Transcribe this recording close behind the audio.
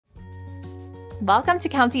Welcome to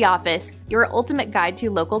County Office, your ultimate guide to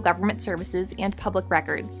local government services and public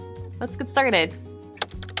records. Let's get started.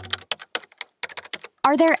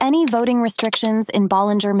 Are there any voting restrictions in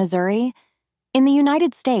Bollinger, Missouri? In the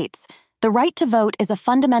United States, the right to vote is a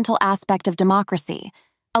fundamental aspect of democracy,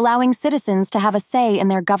 allowing citizens to have a say in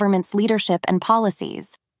their government's leadership and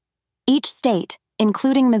policies. Each state,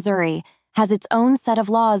 including Missouri, has its own set of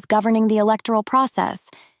laws governing the electoral process,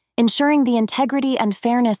 ensuring the integrity and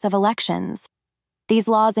fairness of elections. These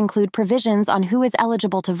laws include provisions on who is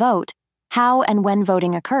eligible to vote, how and when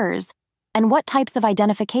voting occurs, and what types of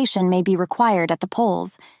identification may be required at the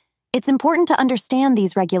polls. It's important to understand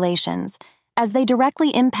these regulations, as they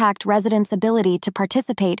directly impact residents' ability to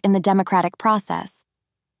participate in the democratic process.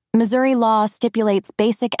 Missouri law stipulates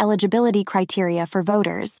basic eligibility criteria for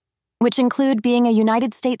voters, which include being a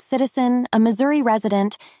United States citizen, a Missouri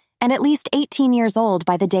resident, and at least 18 years old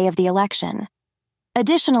by the day of the election.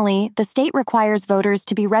 Additionally, the state requires voters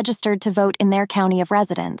to be registered to vote in their county of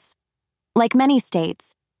residence. Like many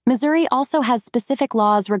states, Missouri also has specific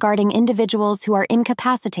laws regarding individuals who are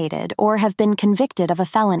incapacitated or have been convicted of a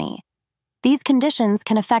felony. These conditions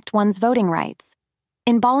can affect one's voting rights.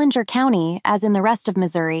 In Bollinger County, as in the rest of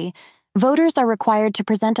Missouri, voters are required to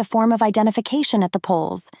present a form of identification at the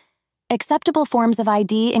polls. Acceptable forms of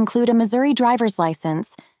ID include a Missouri driver's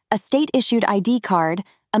license, a state-issued ID card,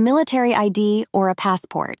 a military ID, or a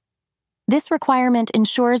passport. This requirement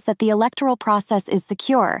ensures that the electoral process is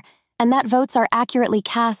secure and that votes are accurately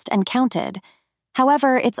cast and counted.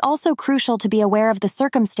 However, it's also crucial to be aware of the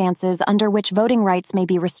circumstances under which voting rights may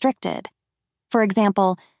be restricted. For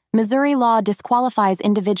example, Missouri law disqualifies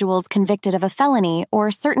individuals convicted of a felony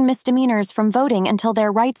or certain misdemeanors from voting until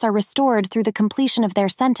their rights are restored through the completion of their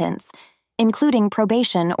sentence, including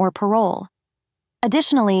probation or parole.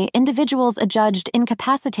 Additionally, individuals adjudged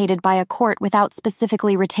incapacitated by a court without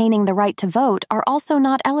specifically retaining the right to vote are also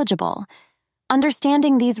not eligible.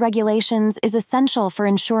 Understanding these regulations is essential for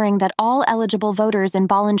ensuring that all eligible voters in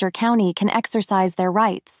Bollinger County can exercise their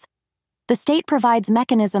rights. The state provides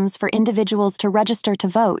mechanisms for individuals to register to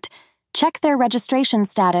vote, check their registration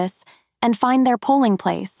status, and find their polling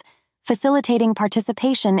place, facilitating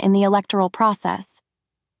participation in the electoral process.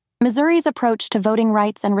 Missouri's approach to voting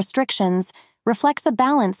rights and restrictions reflects a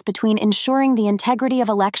balance between ensuring the integrity of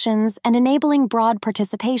elections and enabling broad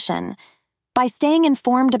participation. By staying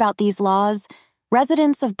informed about these laws,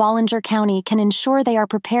 residents of Bollinger County can ensure they are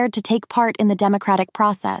prepared to take part in the democratic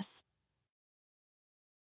process.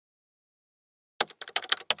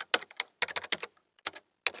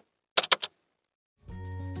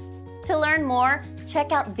 To learn more,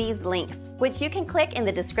 check out these links, which you can click in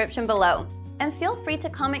the description below. And feel free to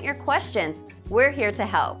comment your questions. We're here to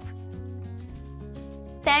help.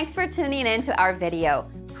 Thanks for tuning in to our video.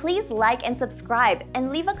 Please like and subscribe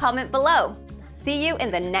and leave a comment below. See you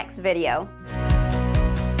in the next video.